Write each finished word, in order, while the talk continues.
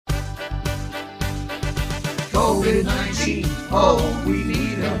COVID-19, oh, we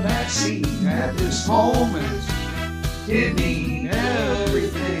need a vaccine at this moment. It means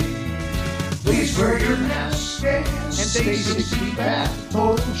everything. Please wear your mask and stay 6 feet back.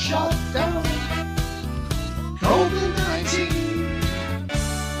 Total shutdown. COVID-19.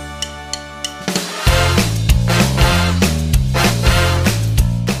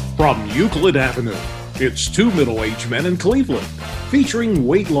 From Euclid Avenue, it's Two Middle-Aged Men in Cleveland, featuring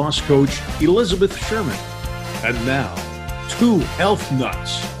weight loss coach Elizabeth Sherman. And now, two health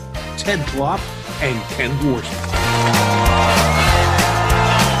nuts, Ted Klopp and Ken Dworsky.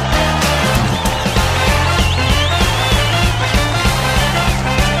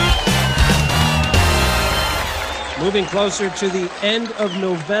 Moving closer to the end of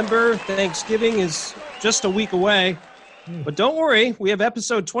November. Thanksgiving is just a week away. But don't worry, we have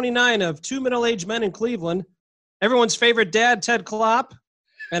episode 29 of Two Middle-Aged Men in Cleveland. Everyone's favorite dad, Ted Klopp,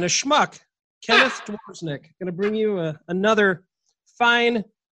 and a schmuck, Kenneth Dworsky. Going to bring you another fine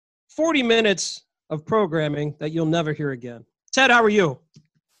 40 minutes of programming that you'll never hear again. Ted, how are you?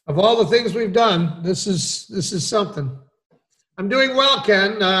 Of all the things we've done, this is something. I'm doing well,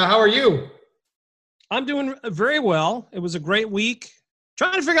 Ken. How are you? I'm doing very well. It was a great week.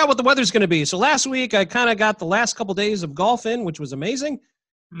 Trying to figure out what the weather's going to be. So last week, I kind of got the last couple days of golf in, which was amazing.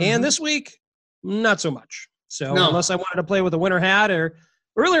 Mm-hmm. And this week, not so much. So unless I wanted to play with a winter hat, or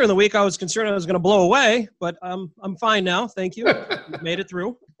earlier in the week, I was concerned I was going to blow away. But I'm fine now. Thank you. We made it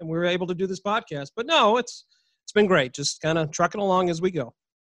through, and we were able to do this podcast. But no, it's been great. Just kind of trucking along as we go.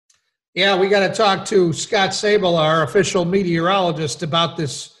 Yeah, we got to talk to Scott Sable, our official meteorologist, about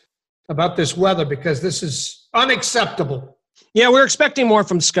this weather, because this is unacceptable. Yeah, we're expecting more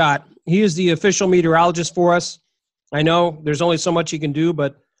from Scott. He is the official meteorologist for us. I know there's only so much he can do,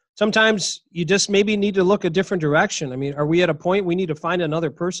 but sometimes you just maybe need to look a different direction. I mean, are we at a point we need to find another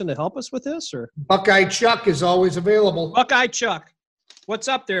person to help us with this? Or Buckeye Chuck is always available. Buckeye Chuck. What's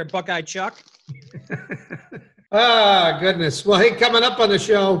up there, Buckeye Chuck? Goodness. Well, hey, coming up on the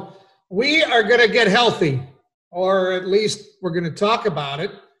show, we are going to get healthy, or at least we're going to talk about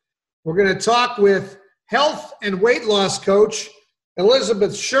it. We're going to talk with health and weight loss coach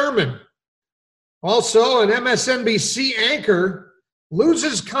Elizabeth Sherman. Also, an MSNBC anchor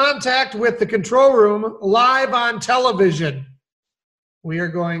loses contact with the control room live on television. We are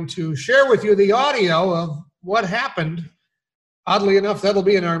going to share with you the audio of what happened. Oddly enough, that'll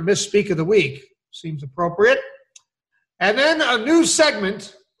be in our Misspeak of the Week. Seems appropriate. And then a new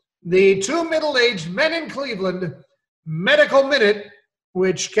segment, the Two Middle-Aged Men in Cleveland Medical Minute,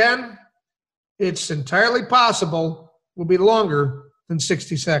 which can, it's entirely possible, will be longer than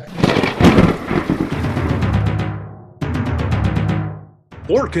 60 seconds.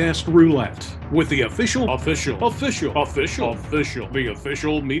 Forecast Roulette with the official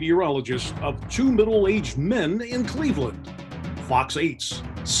meteorologist of Two Middle-Aged Men in Cleveland, Fox 8's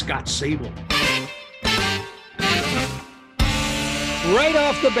Scott Sable. Right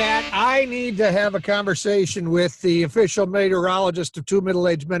off the bat, I need to have a conversation with the official meteorologist of Two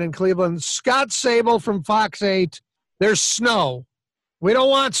Middle-Aged Men in Cleveland, Scott Sable from Fox 8. There's snow. We don't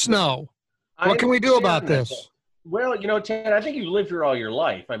want snow. What can we do about this? Well, Ted, I think you've lived here all your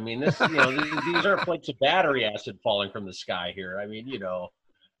life. I mean, these aren't flakes of battery acid falling from the sky here. I mean,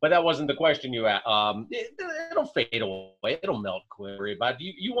 but that wasn't the question you asked. It'll fade away. It'll melt quickly. But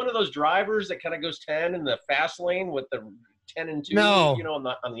you one of those drivers that kind of goes 10 in the fast lane with the 10 and 2, no.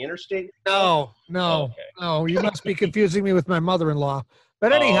 On the interstate? No. You must be confusing me with my mother-in-law.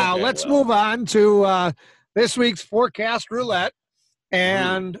 But anyhow, let's move on to this week's Forecast Roulette.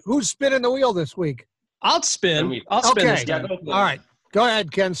 And who's spinning the wheel this week? I'll spin this time. All right. Go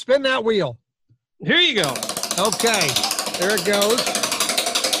ahead, Ken. Spin that wheel. Here you go. Okay. There it goes.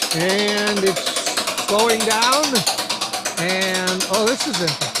 And it's slowing down. And, this is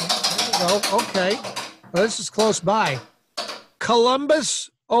interesting. There we go. Okay. Well, this is close by. Columbus,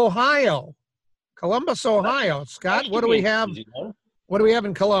 Ohio. Scott, what do we have? What do we have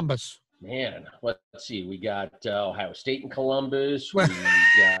in Columbus? Man, let's see. We got Ohio State and Columbus. We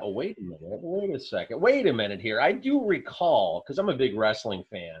got, wait a minute here. I do recall, because I'm a big wrestling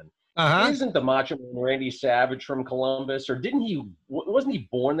fan. Isn't the Macho Man Randy Savage from Columbus? Or wasn't he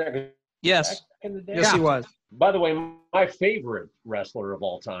born there? Yes. In the day? Yes, he was. By the way, my favorite wrestler of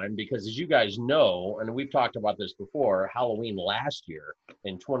all time, because as you guys know, and we've talked about this before, Halloween last year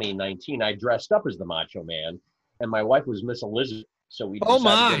in 2019, I dressed up as the Macho Man, and my wife was Miss Elizabeth. So we decided to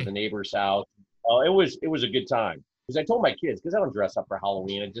go to the neighbor's house. It was a good time. Because I told my kids, because I don't dress up for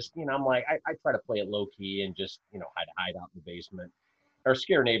Halloween, and just, I'm like, I try to play it low key and just, hide out in the basement or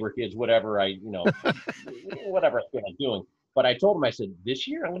scare neighbor kids, whatever whatever I feel like doing. But I told him, I said, this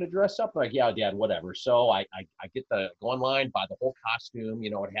year I'm going to dress up. Like, yeah, Dad, whatever. So I go online, buy the whole costume. You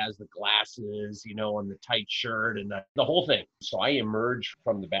know, it has the glasses, you know, and the tight shirt and the whole thing. So I emerged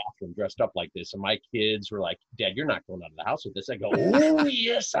from the bathroom dressed up like this. And my kids were like, Dad, you're not going out of the house with this. I go, oh,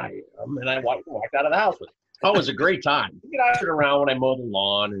 yes, I am. And I walked out of the house with it. Oh, it was a great time. I get out around when I mow the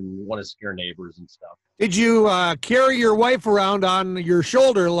lawn and want to scare neighbors and stuff. Did you carry your wife around on your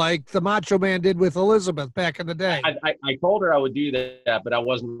shoulder like the Macho Man did with Elizabeth back in the day? I told her I would do that, but I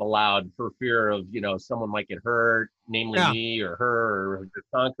wasn't allowed for fear of, you know, someone might get hurt, namely me or her or the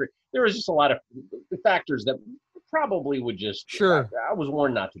concrete. There was just a lot of factors that probably would just, I was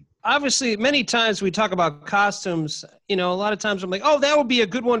warned not to. Obviously, many times we talk about costumes, you know, a lot of times I'm like, oh, that would be a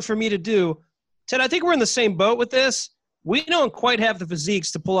good one for me to do. Ted, I think we're in the same boat with this. We don't quite have the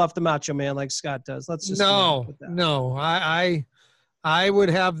physiques to pull off the Macho Man like Scott does. Let's just no. I would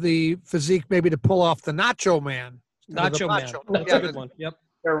have the physique maybe to pull off the Nacho Man. Nacho Man. That's a good one. Yep.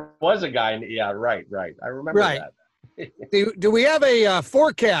 There was a guy. Yeah, right. I remember that. Do we have a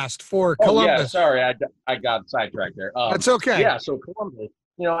forecast for Columbus? Yeah, sorry, I got sidetracked there. That's okay. Yeah, so Columbus.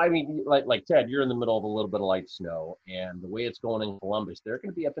 You know, I mean, like Ted, you're in the middle of a little bit of light snow, and the way it's going in Columbus, they're going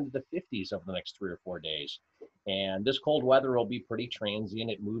to be up into the 50s over the next 3 or 4 days. And this cold weather will be pretty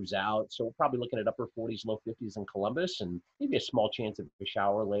transient. It moves out. So we're probably looking at upper 40s, low 50s in Columbus, and maybe a small chance of a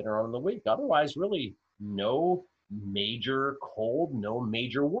shower later on in the week. Otherwise, really no major cold, no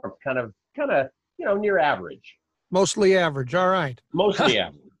major warmth, kind of, you know, near average. Mostly average. All right. Mostly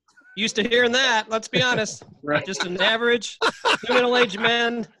average. Used to hearing that. Let's be honest. Right. Just an average, middle-aged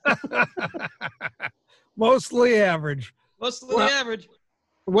men. Mostly average. Mostly average.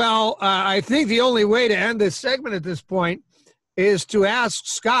 Well, I think the only way to end this segment at this point is to ask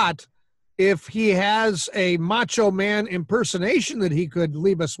Scott if he has a Macho Man impersonation that he could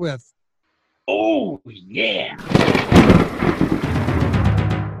leave us with. Oh, yeah.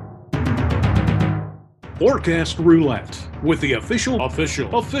 Forecast Roulette with the official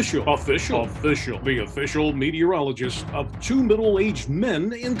meteorologist of 2 middle-aged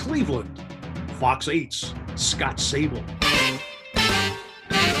men in Cleveland, Fox 8's Scott Sable.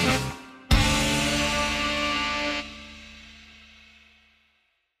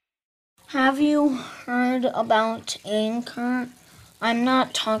 Have you heard about Anchor? I'm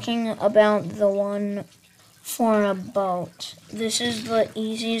not talking about the one for a boat. This is the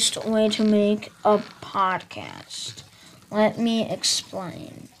easiest way to make a podcast. Let me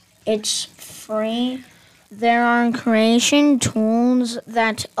explain. It's free. There are creation tools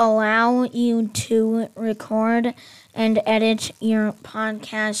that allow you to record and edit your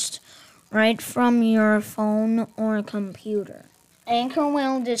podcast right from your phone or computer. Anchor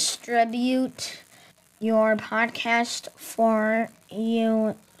will distribute your podcast for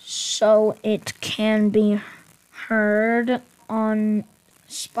you so it can be heard on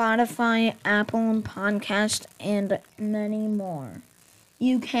Spotify, Apple Podcast, and many more.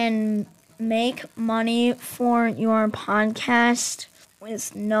 You can make money for your podcast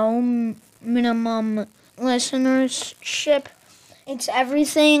with no minimum listenership. It's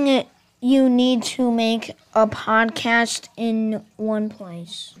everything you need to make a podcast in one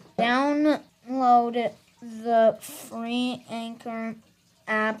place. Download the free Anchor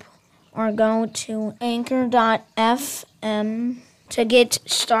app or go to anchor.fm to get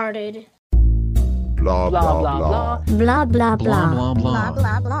started. Blah blah blah. Blah blah blah. Blah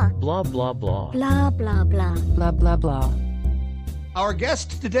blah blah. Blah blah blah. Blah blah blah. Blah blah blah. Our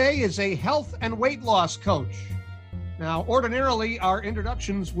guest today is a health and weight loss coach. Now, ordinarily, our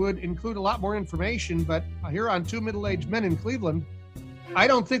introductions would include a lot more information, but here on 2 Middle-Aged Men in Cleveland, I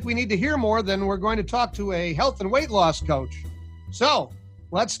don't think we need to hear more than we're going to talk to a health and weight loss coach. So,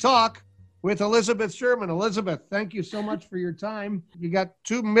 let's talk with Elizabeth Sherman. Elizabeth, thank you so much for your time. You got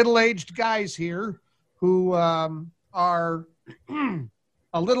 2 middle-aged guys here who are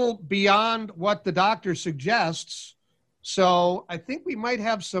a little beyond what the doctor suggests. So I think we might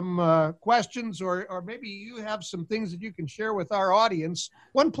have some questions or maybe you have some things that you can share with our audience.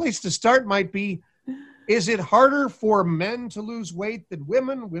 One place to start might be, is it harder for men to lose weight than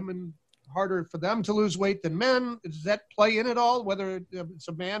women? Women harder for them to lose weight than men? Does that play in at all, whether it's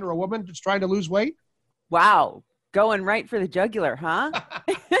a man or a woman that's trying to lose weight? Wow. Going right for the jugular, huh?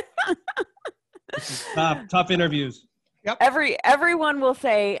 Tough interviews. Yep. Everyone will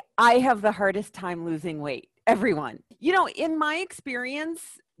say, I have the hardest time losing weight. Everyone. You know, in my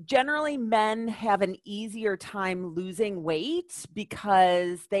experience, generally men have an easier time losing weight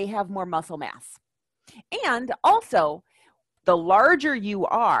because they have more muscle mass. And also, the larger you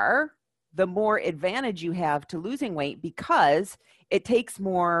are, the more advantage you have to losing weight because it takes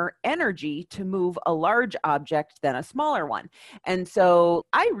more energy to move a large object than a smaller one. And so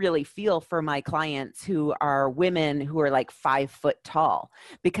I really feel for my clients who are women who are like 5 foot tall,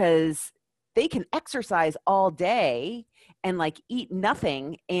 because they can exercise all day and like eat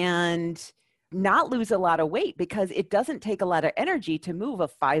nothing and not lose a lot of weight, because it doesn't take a lot of energy to move a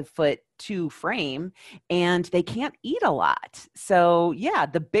 5'2" frame, and they can't eat a lot. So yeah,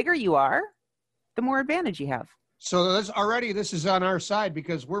 the bigger you are, the more advantage you have. So this is on our side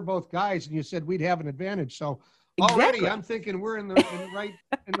because we're both guys, and you said we'd have an advantage. So already Exactly. I'm thinking we're in the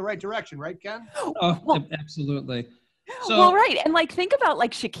right direction, right, Ken? Oh, absolutely. So, Well, right. And like, think about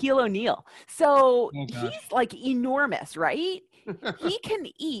like Shaquille O'Neal. So Oh, gosh. he's like enormous, right? He can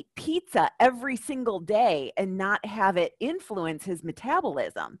eat pizza every single day and not have it influence his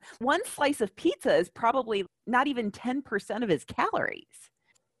metabolism. One slice of pizza is probably not even 10% of his calories.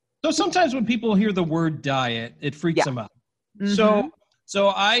 so sometimes when people hear the word diet, it freaks Yeah. them out. Mhm. So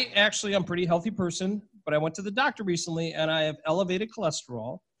I'm a pretty healthy person, but I went to the doctor recently and I have elevated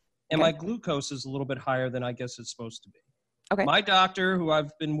cholesterol and my glucose is a little bit higher than I guess it's supposed to be. Okay. My doctor, who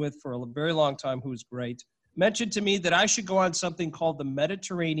I've been with for a very long time, who's great, mentioned to me that I should go on something called the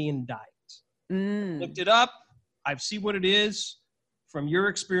Mediterranean diet. Looked it up. I see what it is. From your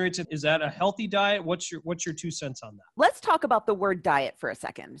experience, is that a healthy diet? What's your 2 cents on that? Let's talk about the word diet for a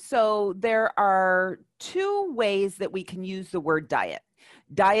second. So there are 2 ways that we can use the word diet.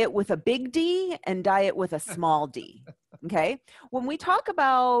 Diet with a big D and diet with a small d. Okay. When we talk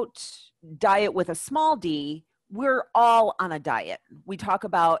about diet with a small d, we're all on a diet. We talk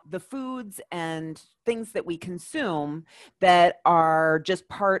about the foods and things that we consume that are just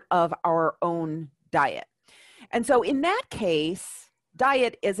part of our own diet. And so in that case,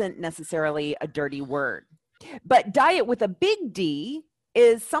 diet isn't necessarily a dirty word. But diet with a big D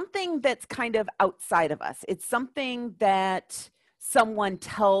is something that's kind of outside of us. It's something that someone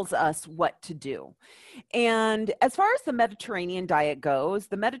tells us what to do. And as far as the Mediterranean diet goes,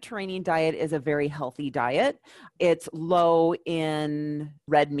 the Mediterranean diet is a very healthy diet. It's low in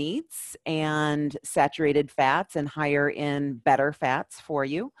red meats and saturated fats and higher in better fats for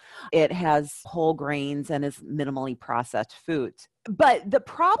you. It has whole grains and is minimally processed foods. But the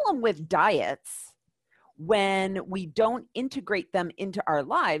problem with diets, when we don't integrate them into our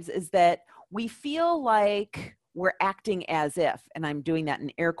lives, is that we feel like we're acting as if, and I'm doing that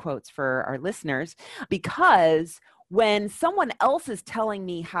in air quotes for our listeners, because when someone else is telling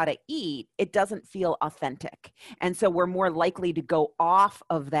me how to eat, it doesn't feel authentic. And so we're more likely to go off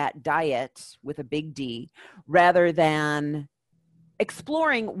of that diet with a big D rather than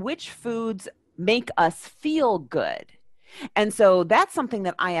exploring which foods make us feel good. And so that's something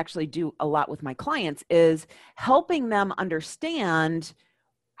that I actually do a lot with my clients, is helping them understand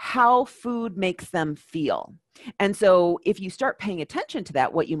how food makes them feel. And so if you start paying attention to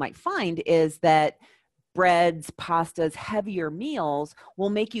that, what you might find is that breads, pastas, heavier meals will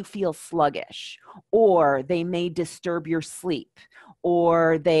make you feel sluggish, or they may disturb your sleep,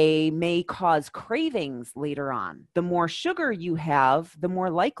 or they may cause cravings later on. The more sugar you have, the more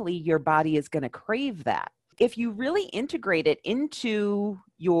likely your body is going to crave that. If you really integrate it into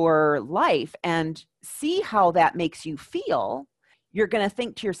your life and see how that makes you feel, you're going to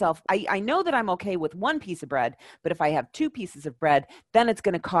think to yourself, I know that I'm okay with 1 piece of bread, but if I have 2 pieces of bread, then it's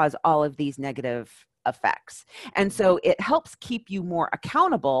going to cause all of these negative effects. And so it helps keep you more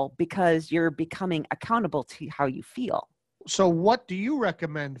accountable because you're becoming accountable to how you feel. So what do you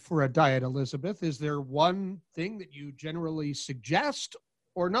recommend for a diet, Elizabeth? Is there one thing that you generally suggest,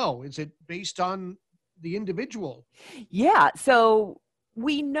 or no? Is it based on the individual? Yeah. So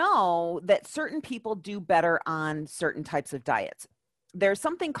we know that certain people do better on certain types of diets. There's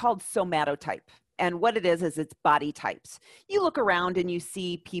something called somatotype. And what it is it's body types. You look around and you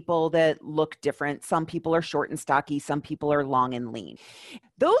see people that look different. Some people are short and stocky. Some people are long and lean.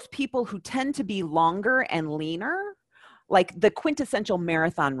 Those people who tend to be longer and leaner, like the quintessential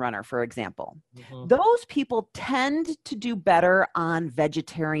marathon runner, for example, those people tend to do better on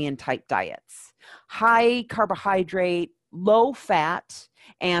vegetarian type diets, high carbohydrate, low fat,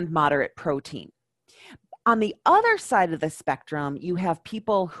 and moderate protein. On the other side of the spectrum, you have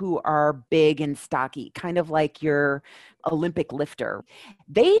people who are big and stocky, kind of like your Olympic lifter.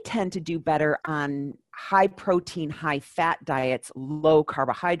 They tend to do better on high protein, high fat diets, low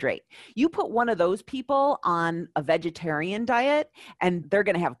carbohydrate. You put one of those people on a vegetarian diet and they're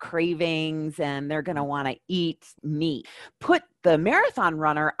going to have cravings and they're going to want to eat meat. Put the marathon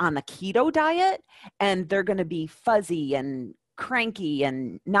runner on the keto diet and they're going to be fuzzy and cranky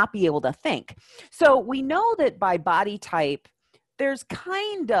and not be able to think. So we know that by body type, there's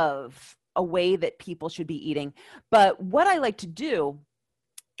kind of a way that people should be eating. But what I like to do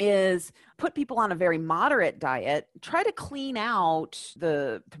is put people on a very moderate diet, try to clean out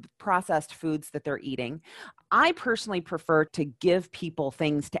the processed foods that they're eating. I personally prefer to give people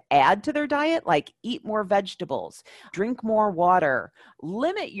things to add to their diet, like eat more vegetables, drink more water,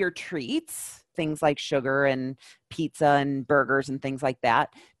 limit your treats, things like sugar and pizza and burgers and things like that,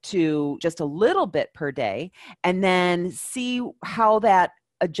 to just a little bit per day, and then see how that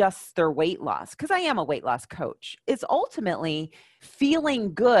adjusts their weight loss. Because I am a weight loss coach. It's ultimately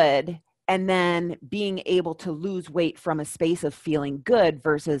feeling good and then being able to lose weight from a space of feeling good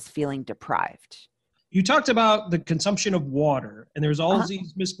versus feeling deprived. You talked about the consumption of water, and there's all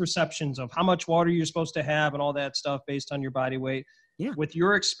these misperceptions of how much water you're supposed to have and all that stuff based on your body weight. Yeah. With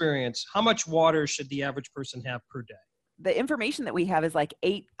your experience, how much water should the average person have per day? The information that we have is like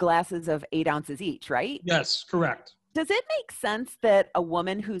 8 glasses of 8 ounces each, right? Yes, correct. Does it make sense that a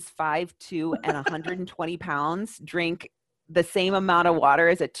woman who's 5'2" and 120 pounds drink the same amount of water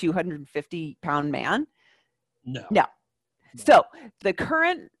as a 250-pound man? No. So the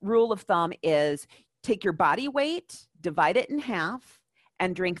current rule of thumb is take your body weight, divide it in half,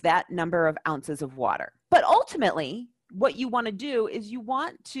 and drink that number of ounces of water. But ultimately, what you want to do is you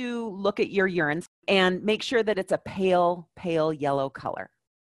want to look at your urine and make sure that it's a pale yellow color.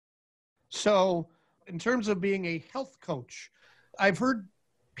 So in terms of being a health coach, I've heard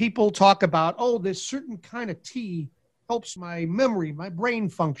people talk about, oh, this certain kind of tea helps my memory, my brain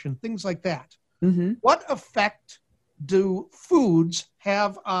function, things like that. Mm-hmm. What effect do foods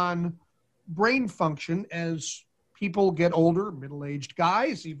have on brain function as people get older, middle-aged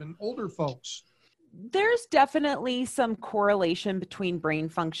guys, even older folks? There's definitely some correlation between brain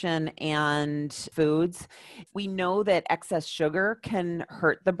function and foods. We know that excess sugar can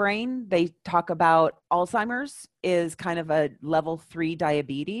hurt the brain. They talk about Alzheimer's is kind of a level 3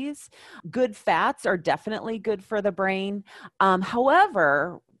 diabetes. Good fats are definitely good for the brain.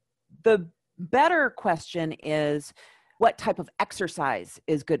 However, the better question is, what type of exercise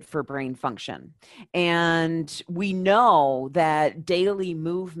is good for brain function? And we know that daily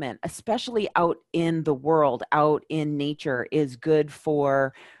movement, especially out in the world, out in nature, is good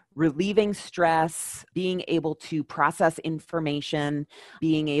for relieving stress, being able to process information,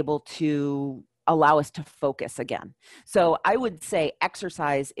 being able to allow us to focus again. So I would say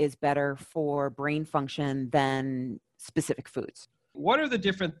exercise is better for brain function than specific foods. What are the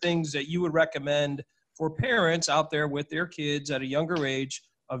different things that you would recommend for parents out there with their kids at a younger age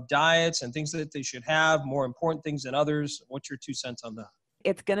of diets and things that they should have, more important things than others? What's your 2 cents on that?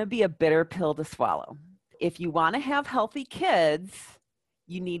 It's going to be a bitter pill to swallow. If you want to have healthy kids,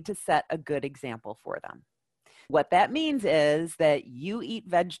 you need to set a good example for them. What that means is that you eat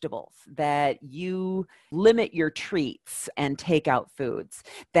vegetables, that you limit your treats and take out foods,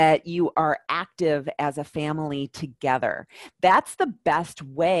 that you are active as a family together. That's the best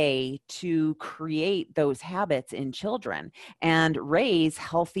way to create those habits in children and raise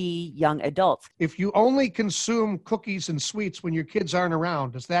healthy young adults. If you only consume cookies and sweets when your kids aren't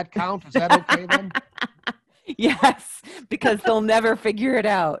around, does that count? Is that okay then? Yes, because they'll never figure it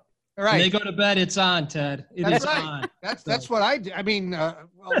out. All right. When they go to bed, it's on, Ted. It's right. on. That's what I do. I mean,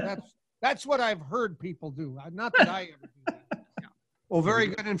 that's what I've heard people do. Not that I ever do that. Yeah. Well, very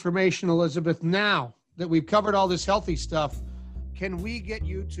good information, Elizabeth. Now that we've covered all this healthy stuff, can we get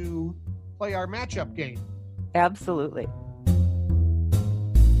you to play our matchup game? Absolutely.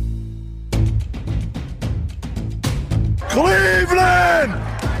 Cleveland!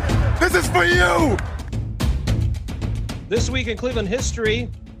 This is for you! This week in Cleveland history,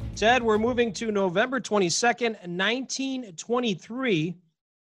 Ted, we're moving to November 22nd, 1923.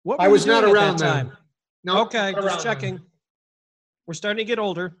 What were I was you doing not at around that time? then. No, Okay, not just around checking. then. We're starting to get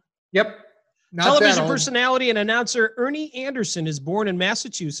older. Yep. Not Television that old. personality and announcer Ernie Anderson is born in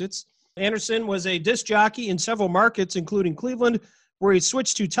Massachusetts. Anderson was a disc jockey in several markets, including Cleveland, where he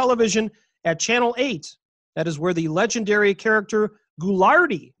switched to television at Channel 8. That is where the legendary character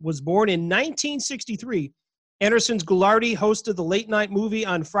Ghoulardi was born in 1963. Anderson's Ghoulardi hosted the late-night movie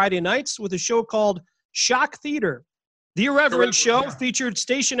on Friday nights with a show called Shock Theater. The Irreverent Show featured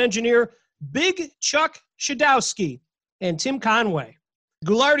station engineer Big Chuck Shadowski and Tim Conway.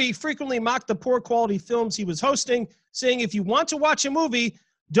 Ghoulardi frequently mocked the poor quality films he was hosting, saying, if you want to watch a movie,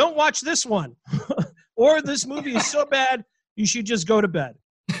 don't watch this one. Or this movie is so bad, you should just go to bed.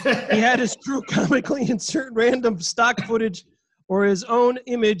 He had his crew comically insert random stock footage or his own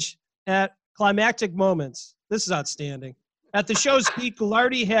image at climactic moments. This is outstanding. At the show's peak,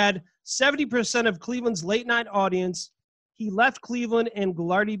 Ghoulardi had 70% of Cleveland's late-night audience. He left Cleveland and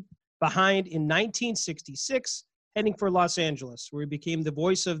Ghoulardi behind in 1966 heading for Los Angeles, where he became the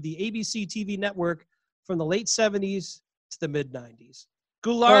voice of the ABC TV network from the late 70s to the mid-90s.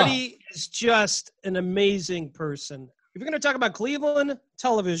 Goulardi is just an amazing person. If you're going to talk about Cleveland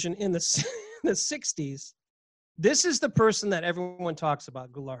television in the 60s, this is the person that everyone talks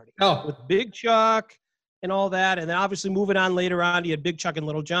about, Goulardi. Oh. With Big Chuck and all that. And then obviously moving on later on, you had Big Chuck and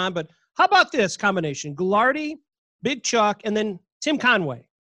Little John. But how about this combination? Goulardi, Big Chuck, and then Tim Conway.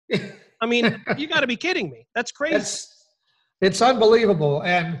 I mean, you got to be kidding me. That's crazy. It's unbelievable.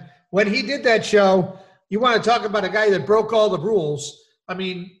 And when he did that show, you want to talk about a guy that broke all the rules. I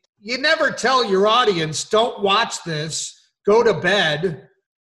mean, you never tell your audience, don't watch this, go to bed.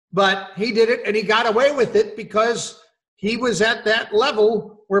 But he did it, and he got away with it because he was at that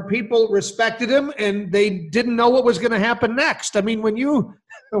level where people respected him and they didn't know what was going to happen next. I mean, when you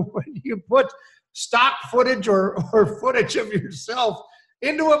put stock footage or footage of yourself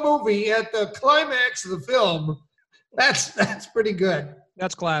into a movie at the climax of the film, that's pretty good.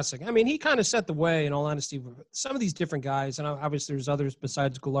 That's classic. I mean, he kind of set the way, in all honesty, with some of these different guys, and obviously there's others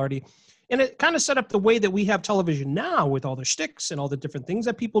besides Goulardi. And it kind of set up the way that we have television now with all the shticks and all the different things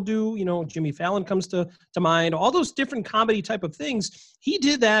that people do. You know, Jimmy Fallon comes to mind, all those different comedy type of things. He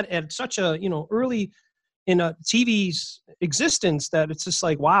did that at such a, early in a TV's existence that it's just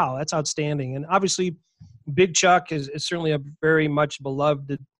like, wow, that's outstanding. And obviously Big Chuck is certainly a very much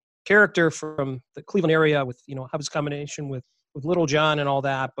beloved character from the Cleveland area with, have his combination with Little John and all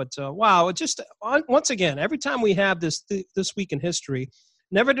that. But wow, it just, once again, every time we have this week in history,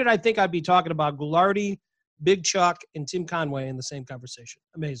 never did I think I'd be talking about Goulardi, Big Chuck, and Tim Conway in the same conversation.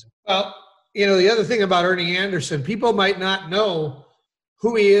 Amazing. Well, the other thing about Ernie Anderson, people might not know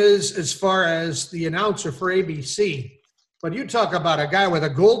who he is as far as the announcer for ABC. But you talk about a guy with a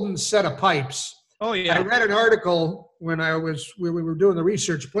golden set of pipes. Oh, yeah. I read an article when we were doing the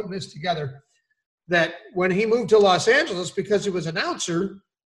research, putting this together, that when he moved to Los Angeles, because he was an announcer,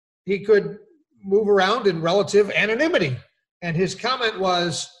 he could move around in relative anonymity. And his comment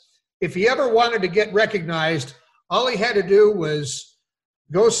was, if he ever wanted to get recognized, all he had to do was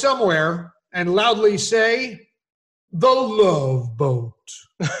go somewhere and loudly say, "The Love Boat."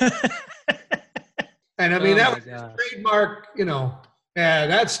 And I mean, that was his trademark,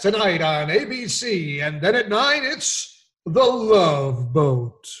 that's tonight on ABC. And then at 9, it's The Love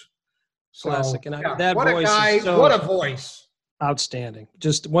Boat. Classic. And yeah, that what voice a guy, is so what a voice. Outstanding.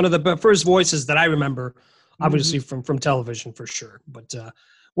 Just one of the first voices that I remember, obviously from television for sure. But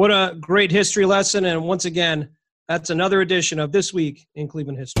what a great history lesson. And once again, that's another edition of This Week in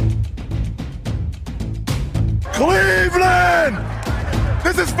Cleveland History. Cleveland!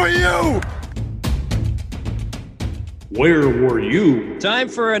 This is for you! Where were you? Time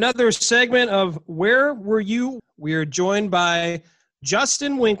for another segment of Where Were You? We are joined by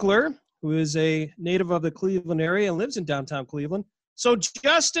Justin Winkler, who is a native of the Cleveland area and lives in downtown Cleveland. So,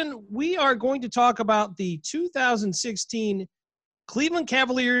 Justin, we are going to talk about the 2016 Cleveland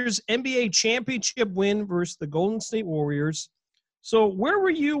Cavaliers NBA championship win versus the Golden State Warriors. So, where were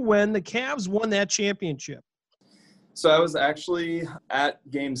you when the Cavs won that championship? So I was actually at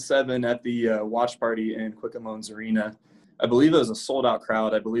Game 7 at the watch party in Quicken Loans Arena. I believe it was a sold-out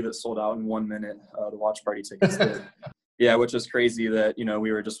crowd. I believe it sold out in 1 minute, the watch party tickets did. Yeah, which is crazy that,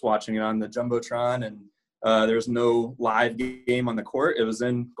 we were just watching it on the Jumbotron, and there was no live game on the court. It was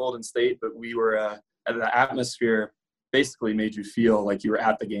in Golden State, but we were the atmosphere basically made you feel like you were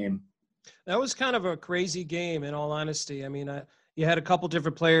at the game. That was kind of a crazy game, in all honesty. I mean, you had a couple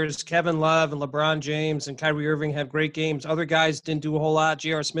different players, Kevin Love and LeBron James and Kyrie Irving had great games. Other guys didn't do a whole lot.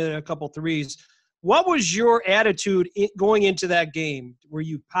 J.R. Smith had a couple threes. What was your attitude going into that game? Were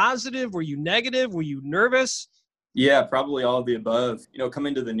you positive? Were you negative? Were you nervous? Yeah, probably all of the above.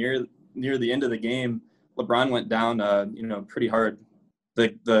 Coming to the near the end of the game, LeBron went down, pretty hard.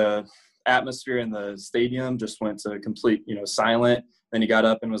 The atmosphere in the stadium just went to complete, silent. Then he got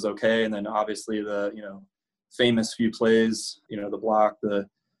up and was okay. And then obviously the, famous few plays, the block, the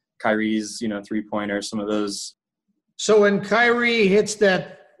Kyrie's, 3-pointer, some of those. So when Kyrie hits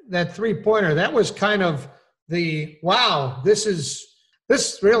that 3-pointer, that was kind of the, wow,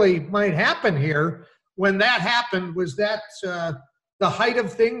 this really might happen here. When that happened, was that the height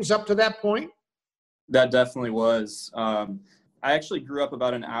of things up to that point? That definitely was. I actually grew up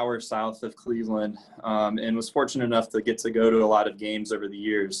about an hour south of Cleveland and was fortunate enough to get to go to a lot of games over the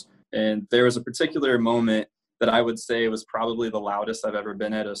years. And there was a particular moment that I would say was probably the loudest I've ever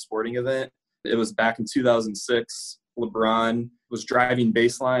been at a sporting event. It was back in 2006. LeBron was driving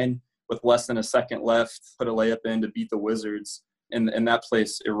baseline with less than a second left, put a layup in to beat the Wizards. And that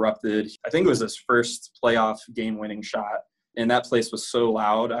place erupted. I think it was his first playoff game-winning shot. And that place was so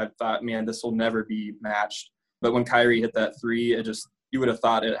loud, I thought, man, this will never be matched. But when Kyrie hit that three, you would have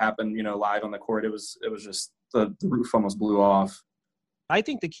thought it happened, live on the court. It was just the roof almost blew off. I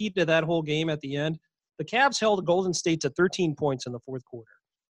think the key to that whole game at the end, the Cavs held Golden State to 13 points in the fourth quarter.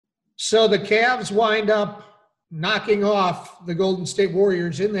 So the Cavs wind up knocking off the Golden State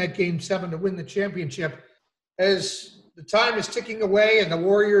Warriors in that Game 7 to win the championship. As the time is ticking away and the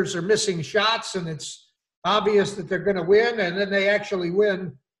Warriors are missing shots and it's obvious that they're going to win, and then they actually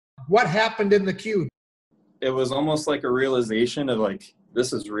win, what happened in the queue? It was almost like a realization of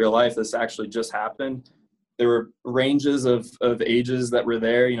this is real life. This actually just happened. There were ranges of ages that were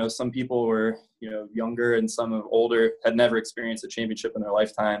there. Some people were, younger and some older, had never experienced a championship in their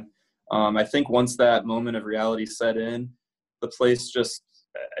lifetime. I think once that moment of reality set in, the place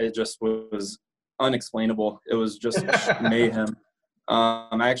it just was unexplainable. It was just mayhem.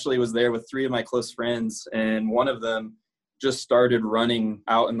 I actually was there with 3 of my close friends, and one of them just started running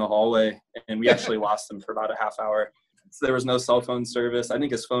out in the hallway, and we actually lost him for about a half hour. So there was no cell phone service. I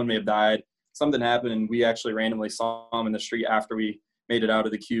think his phone may have died. Something happened, and we actually randomly saw him in the street after we made it out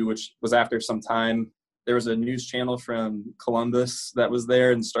of the queue, which was after some time. There was a news channel from Columbus that was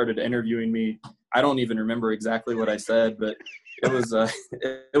there and started interviewing me. I don't even remember exactly what I said, but it was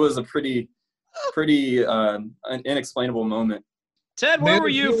a pretty inexplainable moment. Ted, where were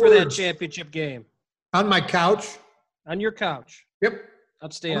you for that championship game? On my couch. On your couch? Yep.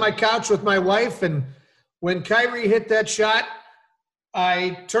 Outstanding. On my couch with my wife, and when Kyrie hit that shot,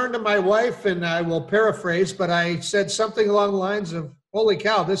 I turned to my wife, and I will paraphrase, but I said something along the lines of, "Holy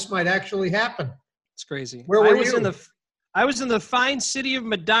cow, this might actually happen." It's crazy. Where were you? I was in the fine city of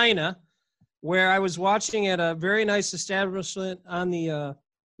Medina, where I was watching at a very nice establishment on the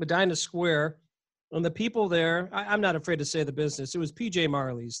Medina Square. And the people there, I'm not afraid to say the business, it was PJ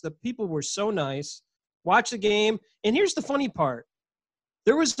Marley's. The people were so nice. Watch the game. And here's the funny part.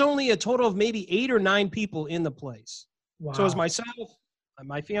 There was only a total of maybe 8 or 9 people in the place. Wow. So it was myself,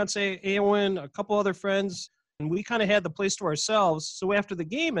 my fiance, Eowyn, a couple other friends, and we kind of had the place to ourselves. So after the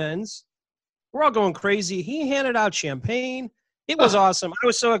game ends, we're all going crazy. He handed out champagne. It was awesome. I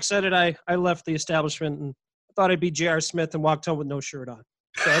was so excited I left the establishment and thought I'd be J.R. Smith and walked home with no shirt on.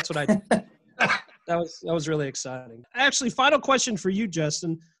 So that's what I did. That was really exciting. Actually, final question for you,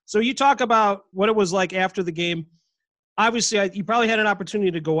 Justin. So you talk about what it was like after the game. Obviously, you probably had an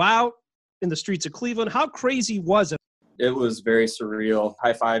opportunity to go out in the streets of Cleveland. How crazy was it? It was very surreal,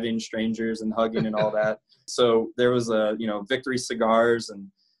 high-fiving strangers and hugging and all that. So there was Victory cigars, and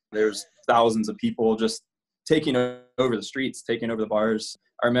there's thousands of people just taking over the streets, taking over the bars.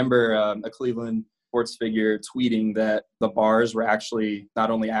 I remember a Cleveland sports figure tweeting that the bars were actually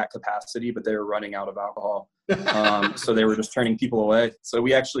not only at capacity, but they were running out of alcohol. So they were just turning people away. So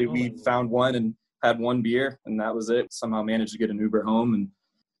we found one and had one beer, and that was it. Somehow managed to get an Uber home, and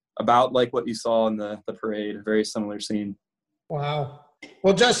about like what you saw in the parade, a very similar scene. Wow.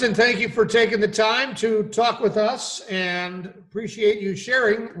 Well, Justin, thank you for taking the time to talk with us, and appreciate you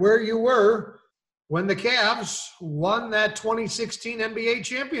sharing where you were when the Cavs won that 2016 NBA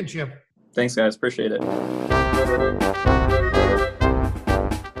championship. Thanks, guys. Appreciate it.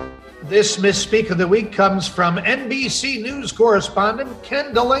 This Misspeak of the Week comes from NBC News correspondent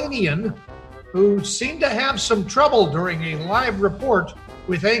Ken Dilanian, who seemed to have some trouble during a live report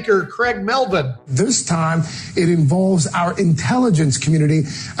with anchor Craig Melvin. This time, it involves our intelligence community.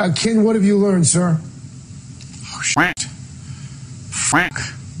 Ken, what have you learned, sir? Oh, shit. Frank.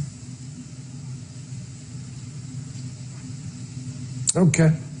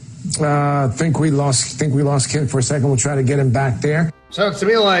 Okay. Think we lost Ken for a second. We'll try to get him back there. Sounds to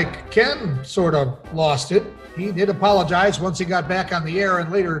me like Ken sort of lost it. He did apologize once he got back on the air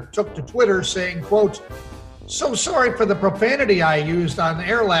and later took to Twitter saying, quote, "So sorry for the profanity I used on the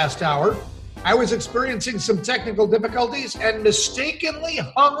air last hour. I was experiencing some technical difficulties and mistakenly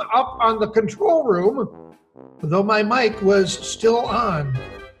hung up on the control room, though my mic was still on.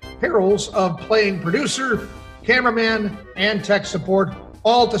 Perils of playing producer, cameraman, and tech support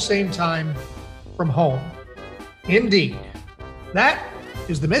all at the same time from home." Indeed. That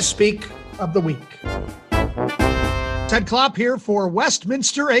is the Misspeak of the Week. Ted Klopp here for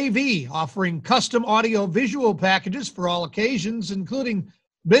Westminster AV, offering custom audio-visual packages for all occasions, including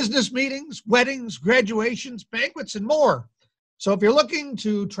business meetings, weddings, graduations, banquets, and more. So if you're looking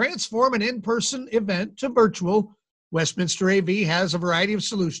to transform an in-person event to virtual, Westminster AV has a variety of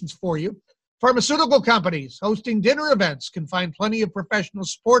solutions for you. Pharmaceutical companies hosting dinner events can find plenty of professional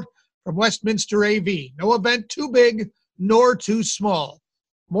support from Westminster AV. No event too big nor too small.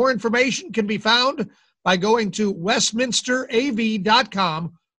 More information can be found by going to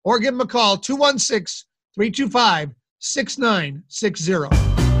westminsterav.com or give them a call, 216-325-6960.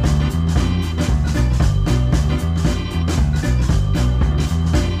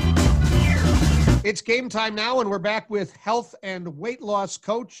 It's game time now, and we're back with health and weight loss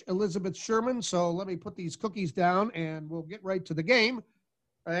coach Elizabeth Sherman. So let me put these cookies down, and we'll get right to the game.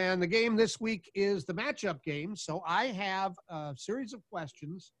 And the game this week is the matchup game. So I have a series of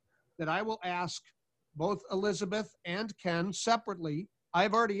questions that I will ask both Elizabeth and Ken separately.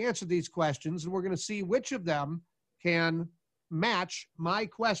 I've already answered these questions, and we're going to see which of them can match my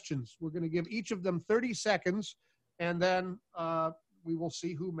questions. We're going to give each of them 30 seconds, and then we will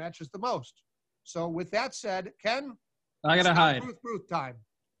see who matches the most. So with that said, Ken, I got to hide. Booth time.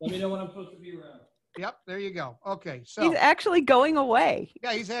 Let me know when I'm supposed to be around. Yep, there you go. Okay, so he's actually going away.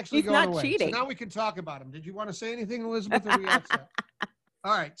 Yeah, he's actually going away. He's not cheating. So now we can talk about him. Did you want to say anything, Elizabeth? Or are we all set?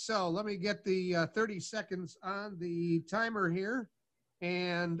 All right, so let me get the 30 seconds on the timer here,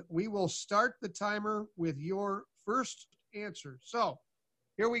 and we will start the timer with your first answer. So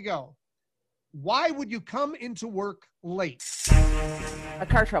here we go. Why would you come into work late? A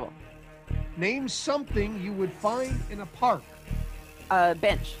car trouble. Name something you would find in a park. A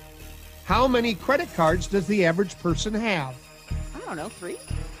bench. How many credit cards does the average person have? I don't know, 3.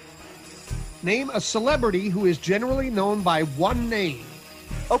 Name a celebrity who is generally known by one name.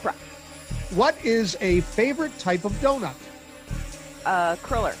 Oprah. What is a favorite type of donut?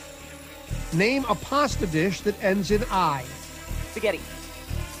 Cruller. Name a pasta dish that ends in I. Spaghetti.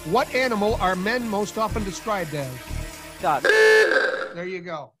 What animal are men most often described as? Dog. There you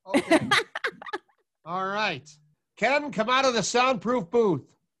go. Okay. All right. Ken, come out of the soundproof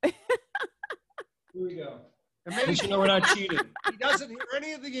booth. Here we go. And maybe you know we're not cheating. He doesn't hear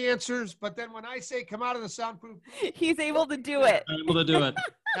any of the answers, but then when I say come out of the soundproof booth, he's able to do it. I'm able to do it.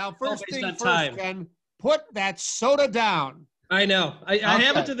 Now, first thing first, Ken, put that soda down. I know. I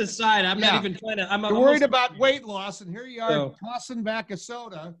have it to the side. I'm not even trying to. You're worried about weight loss, and here you are tossing back a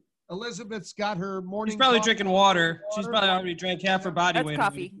soda. Elizabeth's got her morning. She's probably drinking water. She's probably already drank half her body weight.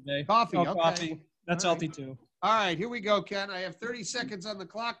 Coffee. Today. Coffee. Oh, Okay. Coffee. That's healthy too. All right, here we go, Ken. I have 30 seconds on the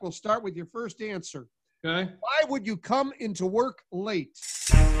clock. We'll start with your first answer. Okay. Why would you come into work late?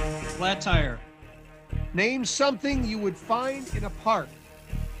 Flat tire. Name something you would find in a park.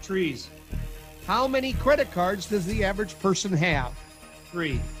 Trees. How many credit cards does the average person have?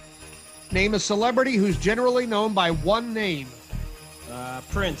 3. Name a celebrity who's generally known by one name.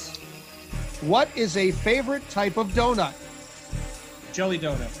 Prince. What is a favorite type of donut? Jelly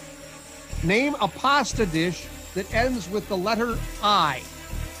donut. Name a pasta dish that ends with the letter I.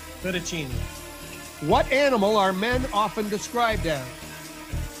 Fettuccine. What animal are men often described as?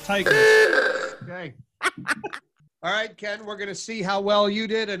 Tiger. Okay. All right, Ken, we're going to see how well you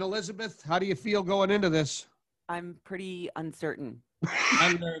did. And Elizabeth, how do you feel going into this? I'm pretty uncertain.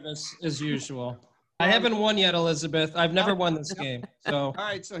 I'm nervous as usual. I haven't won yet, Elizabeth. I've never won this game. So. All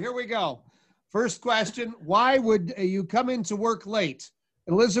right, so here we go. First question, why would you come into work late?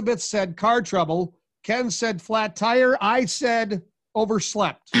 Elizabeth said car trouble. Ken said flat tire. I said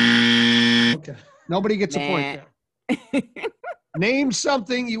overslept. Okay. Nobody gets a point there. Name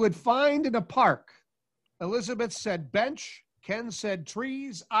something you would find in a park. Elizabeth said bench. Ken said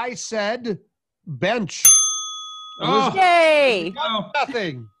trees. I said bench. Oh, yay!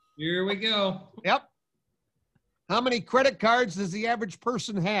 Nothing. Here we go. Yep. How many credit cards does the average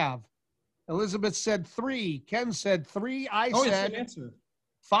person have? Elizabeth said 3. Ken said 3. I said answer.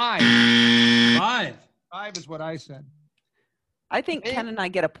 5. 5. 5 is what I said. I think Ken and I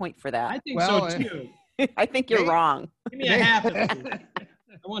get a point for that. I think so too. I think you're wrong. Give me a half. I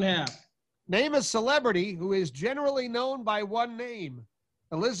want half. Name a celebrity who is generally known by one name.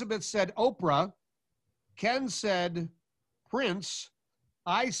 Elizabeth said Oprah. Ken said Prince.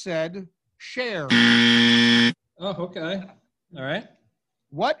 I said Cher. Oh, okay. All right.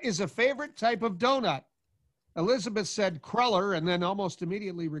 What is a favorite type of donut? Elizabeth said cruller and then almost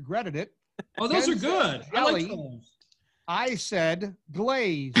immediately regretted it. Oh, those are good. I like those. I said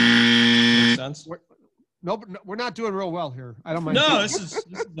glaze. Makes sense. We're not doing real well here. I don't mind. No, this is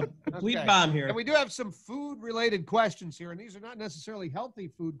the complete bomb here. And we do have some food-related questions here, and these are not necessarily healthy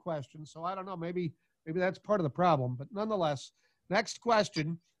food questions. So I don't know. Maybe that's part of the problem. But nonetheless, next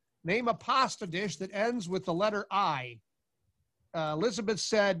question: name a pasta dish that ends with the letter I. Elizabeth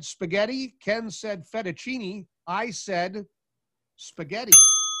said spaghetti. Ken said fettuccine. I said spaghetti.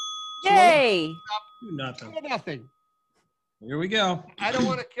 Yay! Nothing. Nothing. Here we go. I don't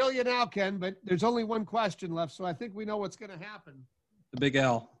want to kill you now, Ken, but there's only one question left, so I think we know what's going to happen. The big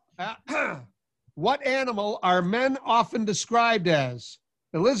L. What animal are men often described as?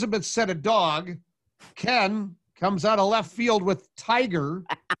 Elizabeth said a dog. Ken comes out of left field with tiger.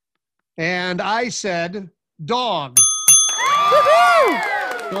 And I said dog.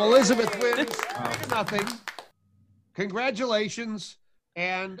 So Elizabeth wins 2-0. Congratulations.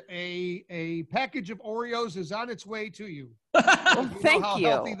 and a package of Oreos is on its way to you. Thank how you.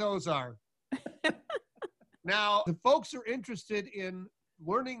 healthy those are. Now, if folks are interested in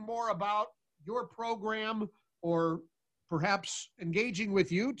learning more about your program or perhaps engaging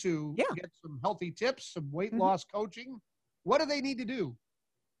with you to get some healthy tips, some weight loss coaching, what do they need to do?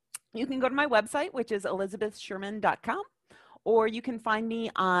 You can go to my website, which is elizabethsherman.com, or you can find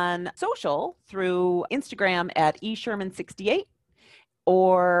me on social through Instagram at eSherman68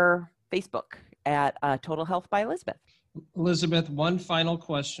 or Facebook at Total Health by Elizabeth. Elizabeth, one final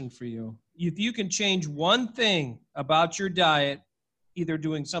question for you. If you can change one thing about your diet, either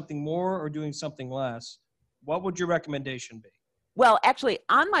doing something more or doing something less, what would your recommendation be? Well, actually,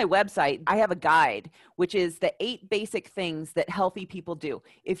 on my website, I have a guide, which is the 8 basic things that healthy people do.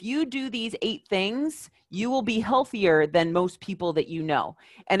 If you do these 8 things, you will be healthier than most people that you know.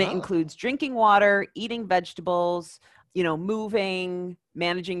 And it includes drinking water, eating vegetables, moving,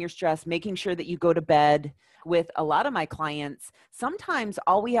 managing your stress, making sure that you go to bed. With a lot of my clients, sometimes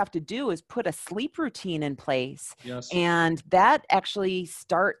all we have to do is put a sleep routine in place. Yes. And that actually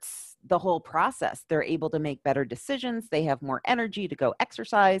starts the whole process. They're able to make better decisions. They have more energy to go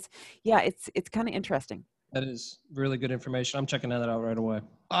exercise. Yeah, it's kind of interesting. That is really good information. I'm checking that out right away.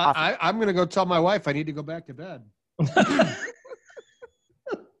 Awesome. I'm going to go tell my wife I need to go back to bed.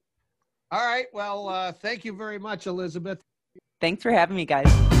 All right. Well, thank you very much, Elizabeth. Thanks for having me, guys.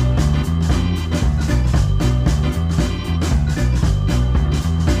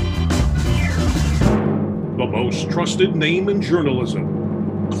 The most trusted name in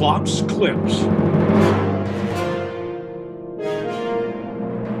journalism, Klopp's Clips.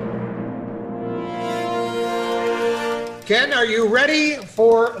 Ken, are you ready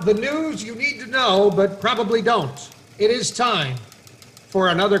for the news you need to know, but probably don't? It is time for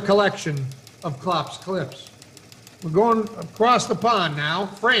another collection of Klopp's Clips. We're going across the pond now.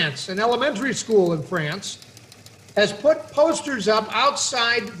 France, an elementary school in France, has put posters up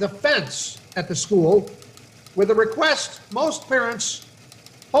outside the fence at the school with a request most parents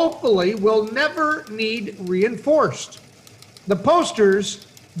hopefully will never need reinforced. The posters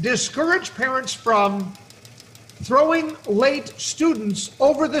discourage parents from throwing late students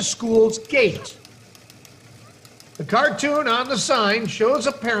over the school's gate. The cartoon on the sign shows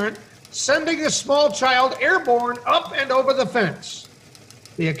a parent sending a small child airborne up and over the fence.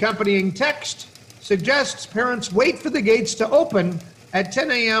 The accompanying text suggests parents wait for the gates to open at 10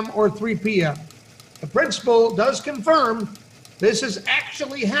 a.m. or 3 p.m. The principal does confirm this has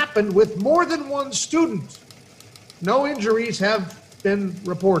actually happened with more than one student. No injuries have been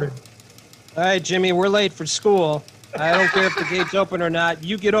reported. All right, Jimmy, we're late for school. I don't care if the gate's open or not.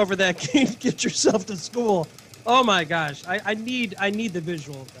 You get over that gate, get yourself to school. Oh my gosh, I need the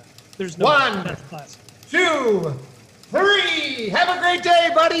visual of that. There's no 1, that's classic. 2, 3. Have a great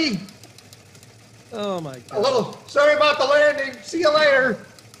day, buddy. Oh my god. A little sorry about the landing. See you later.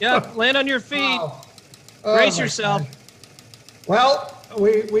 Yeah, land on your feet. Wow. Brace my yourself. God. Well,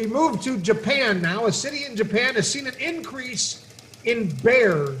 we moved to Japan now. A city in Japan has seen an increase in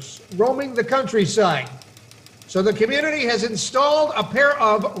bears roaming the countryside. So the community has installed a pair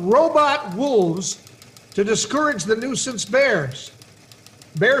of robot wolves to discourage the nuisance bears.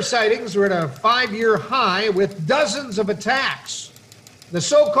 Bear sightings are at a 5-year high with dozens of attacks. The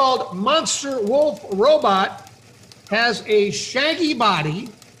so-called monster wolf robot has a shaggy body,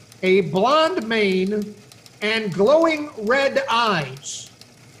 a blonde mane, and glowing red eyes.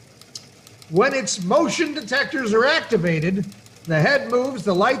 When its motion detectors are activated, the head moves,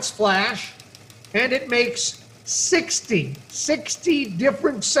 the lights flash, and it makes 60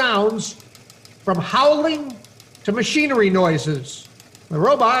 different sounds from howling to machinery noises. The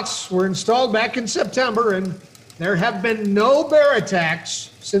robots were installed back in September, and there have been no bear attacks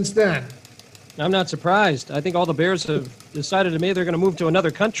since then. I'm not surprised. I think all the bears have decided maybe they're going to move to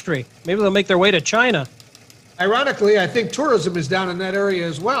another country. Maybe they'll make their way to China. Ironically, I think tourism is down in that area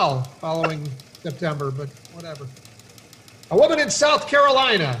as well following September, but whatever. A woman in South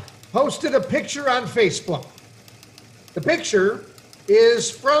Carolina posted a picture on Facebook. The picture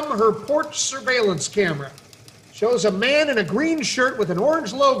is from her porch surveillance camera. Shows a man in a green shirt with an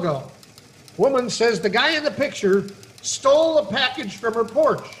orange logo. Woman says the guy in the picture stole a package from her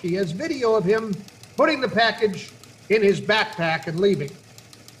porch. She has video of him putting the package in his backpack and leaving.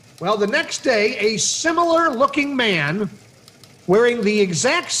 Well, the next day, a similar-looking man wearing the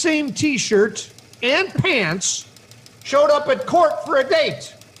exact same T-shirt and pants showed up at court for a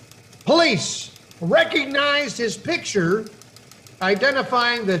date. Police recognized his picture,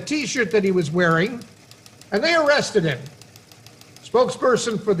 identifying the T-shirt that he was wearing, and they arrested him.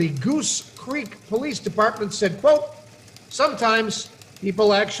 Spokesperson for the Goose Creek Police Department said, quote, "Sometimes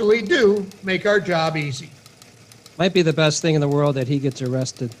People actually do make our job easy. Might be the best thing in the world that he gets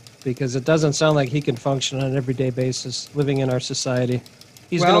arrested, because it doesn't sound like he can function on an everyday basis living in our society.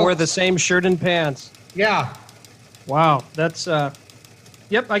 He's going to wear the same shirt and pants. Yeah. Wow. That's,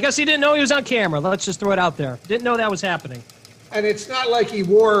 yep, I guess he didn't know he was on camera. Let's just throw it out there. Didn't know that was happening. And it's not like he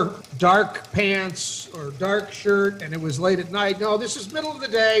wore dark pants or dark shirt and it was late at night. No, this is middle of the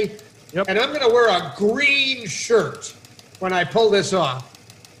day. Yep. And I'm going to wear a green shirt when I pull this off.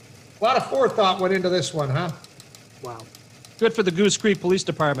 A lot of forethought went into this one, huh? Wow. Good for the Goose Creek Police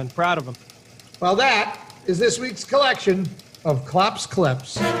Department. Proud of them. Well, that is this week's collection of Klopp's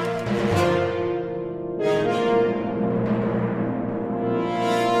Clips.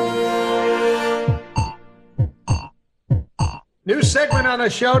 New segment on the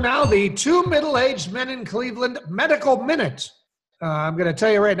show now, the two middle-aged men in Cleveland Medical Minute. I'm going to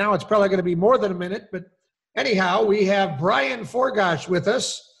tell you right now, it's probably going to be more than a minute, but anyhow, we have Brian Forgosh with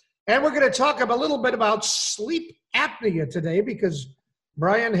us, and we're going to talk a little bit about sleep apnea today because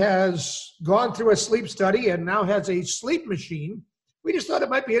Brian has gone through a sleep study and now has a sleep machine. We just thought it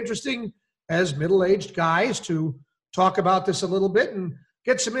might be interesting as middle-aged guys to talk about this a little bit and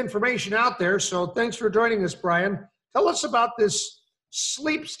get some information out there. So thanks for joining us, Brian. Tell us about this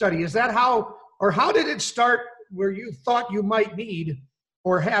sleep study. Is that how did it start where you thought you might need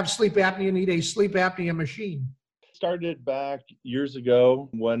or have sleep apnea, need a sleep apnea machine? Started back years ago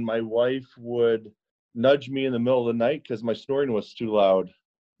when my wife would nudge me in the middle of the night because my snoring was too loud.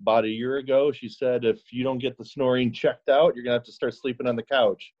 About a year ago, she said, if you don't get the snoring checked out, you're going to have to start sleeping on the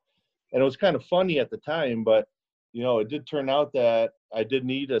couch. And it was kind of funny at the time, but, you know, it did turn out that I did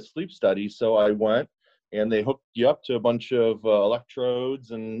need a sleep study. So I went and they hooked you up to a bunch of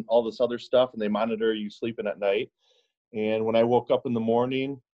electrodes and all this other stuff, and they monitor you sleeping at night. And when I woke up in the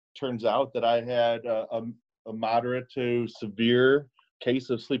morning, turns out that I had a moderate to severe case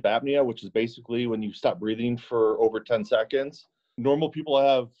of sleep apnea, which is basically when you stop breathing for over 10 seconds. Normal people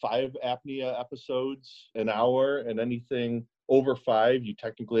have 5 apnea episodes an hour, and anything over 5, you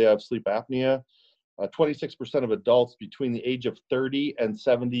technically have sleep apnea. 26% of adults between the age of 30 and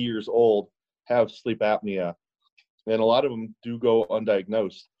 70 years old have sleep apnea, and a lot of them do go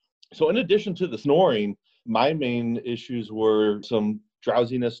undiagnosed. So in addition to the snoring, my main issues were some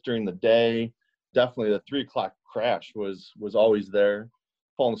drowsiness during the day. Definitely the 3 o'clock crash was always there.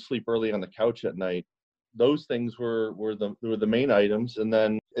 Falling asleep early on the couch at night. Those things were the main items. And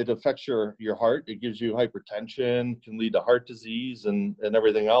then it affects your heart. It gives you hypertension, can lead to heart disease and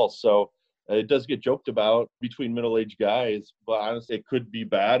everything else. So it does get joked about between middle-aged guys, but honestly, it could be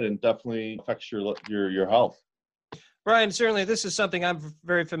bad and definitely affects your health. Brian, certainly this is something I'm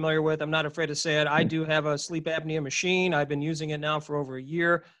very familiar with. I'm not afraid to say it. I do have a sleep apnea machine. I've been using it now for over a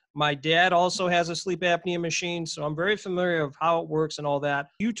year. My dad also has a sleep apnea machine, so I'm very familiar with how it works and all that.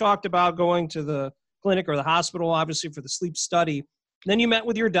 You talked about going to the clinic or the hospital, obviously, for the sleep study. Then you met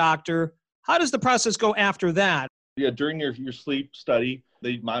with your doctor. How does the process go after that? Yeah, during your sleep study,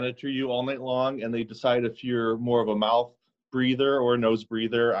 they monitor you all night long, and they decide if you're more of a mouth breather or a nose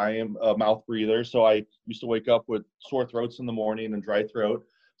breather. I am a mouth breather, so I used to wake up with sore throats in the morning and dry throat,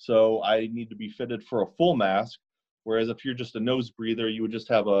 so I need to be fitted for a full mask. Whereas if you're just a nose breather, you would just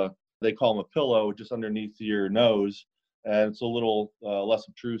have they call them a pillow just underneath your nose, and it's a little less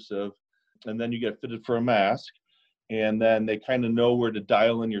obtrusive. And then you get fitted for a mask, and then they kind of know where to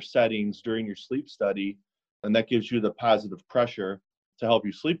dial in your settings during your sleep study, and that gives you the positive pressure to help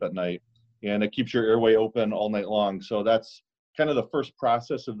you sleep at night, and it keeps your airway open all night long. So that's kind of the first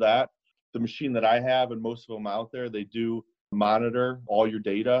process of that. The machine that I have, and most of them out there, they do monitor all your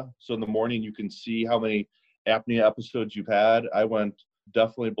data. So in the morning, you can see how many apnea episodes you've had. I went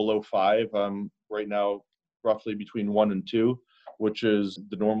definitely below 5. I'm right now roughly between 1 and 2, which is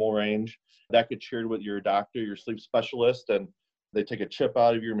the normal range. That gets shared with your doctor, your sleep specialist, and they take a chip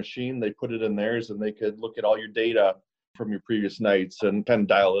out of your machine, they put it in theirs, and they could look at all your data from your previous nights and kind of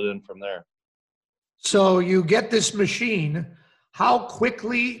dial it in from there. So you get this machine. How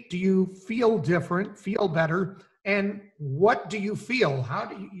quickly do you feel different, feel better? And what do you feel? How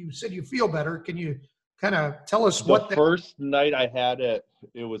do you said you feel better. Can you kind of tell us what the first night I had it,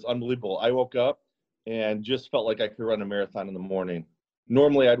 it was unbelievable. I woke up and just felt like I could run a marathon in the morning.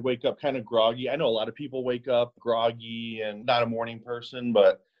 Normally I'd wake up kind of groggy. I know a lot of people wake up groggy and not a morning person,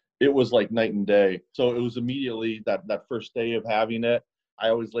 but it was like night and day. So it was immediately that first day of having it. I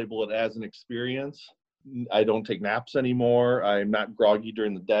always label it as an experience. I don't take naps anymore. I'm not groggy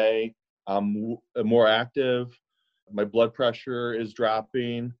during the day. I'm more active. My blood pressure is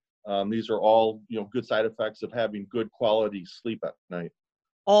dropping. These are all, good side effects of having good quality sleep at night.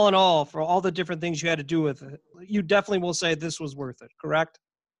 All in all, for all the different things you had to do with it, you definitely will say this was worth it, correct?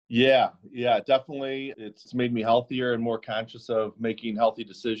 Yeah, definitely. It's made me healthier and more conscious of making healthy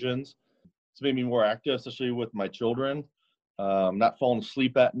decisions. It's made me more active, especially with my children. Not falling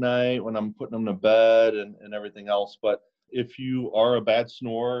asleep at night when I'm putting them to bed and everything else. But if you are a bad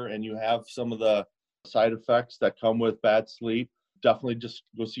snorer and you have some of the side effects that come with bad sleep, definitely just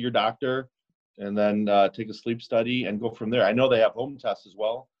go see your doctor and then take a sleep study and go from there. I know they have home tests as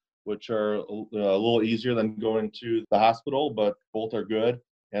well, which are a little easier than going to the hospital, but both are good.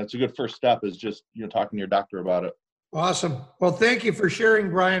 And it's a good first step is just, talking to your doctor about it. Awesome. Well, thank you for sharing,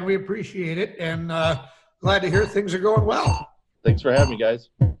 Brian. We appreciate it. And glad to hear things are going well. Thanks for having me, guys.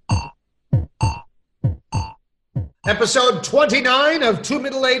 Episode 29 of Two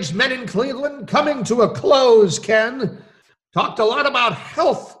Middle-Aged Men in Cleveland coming to a close, Ken. Talked a lot about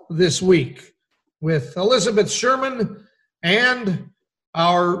health this week with Elizabeth Sherman and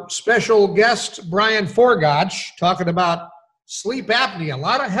our special guest, Brian Forgotch, talking about sleep apnea. A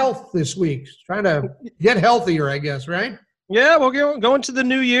lot of health this week. Trying to get healthier, I guess, right? Yeah, we'll go into the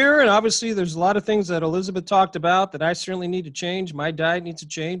new year, and obviously there's a lot of things that Elizabeth talked about that I certainly need to change. My diet needs to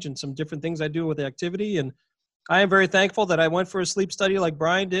change and some different things I do with activity, and I am very thankful that I went for a sleep study like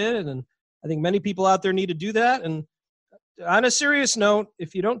Brian did, and I think many people out there need to do that. And on a serious note,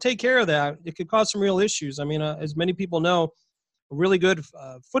 if you don't take care of that, it could cause some real issues. I mean, as many people know, a really good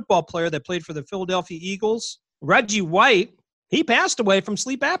football player that played for the Philadelphia Eagles, Reggie White, he passed away from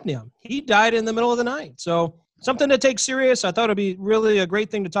sleep apnea. He died in the middle of the night. So something to take serious. I thought it'd be really a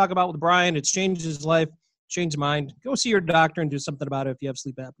great thing to talk about with Brian. It's changed his life, changed his mind. Go see your doctor and do something about it if you have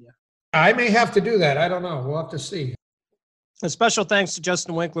sleep apnea. I may have to do that. I don't know. We'll have to see. A special thanks to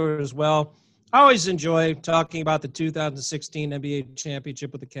Justin Winkler as well. I always enjoy talking about the 2016 NBA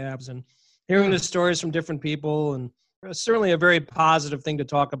championship with the Cavs and hearing the stories from different people. And certainly a very positive thing to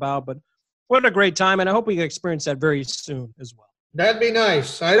talk about. But what a great time. And I hope we can experience that very soon as well. That'd be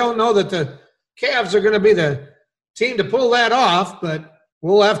nice. I don't know that the Cavs are going to be the team to pull that off, but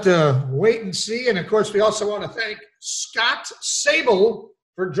we'll have to wait and see. And, of course, we also want to thank Scott Sable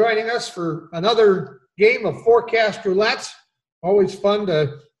for joining us for another game of Forecast Roulette. Always fun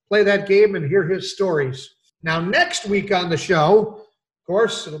to play that game and hear his stories. Now, next week on the show, of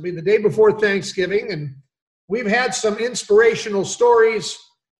course, it'll be the day before Thanksgiving, and we've had some inspirational stories.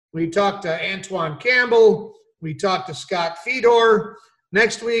 We talked to Antoine Campbell. We talked to Scott Fedor.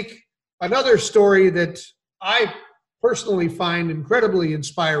 Next week, another story that I personally find incredibly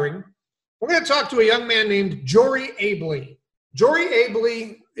inspiring. We're going to talk to a young man named Jory Abley. Jory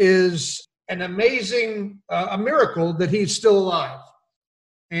Abley is an amazing, a miracle that he's still alive.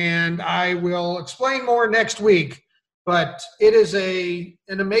 And I will explain more next week, but it is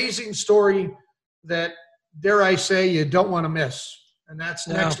an amazing story that, dare I say, you don't want to miss. And that's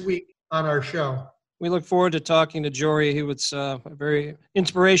next week on our show. We look forward to talking to Jory. He was very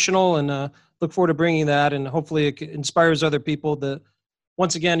inspirational, and look forward to bringing that, and hopefully it inspires other people that,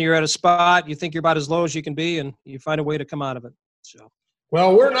 once again, you're at a spot, you think you're about as low as you can be, and you find a way to come out of it. So,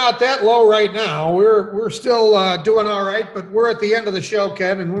 well, we're not that low right now. We're still doing all right, but we're at the end of the show,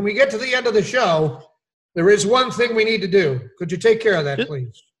 Ken. And when we get to the end of the show, there is one thing we need to do. Could you take care of that,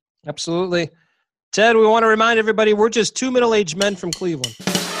 please? Absolutely. Ted, we want to remind everybody we're just two middle-aged men from Cleveland.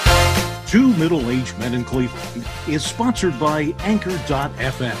 Two Middle-Aged Men in Cleveland is sponsored by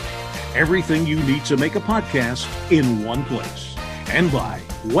Anchor.fm. Everything you need to make a podcast in one place. And by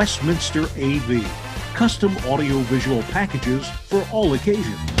Westminster AV. Custom audio-visual packages for all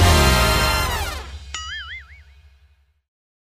occasions.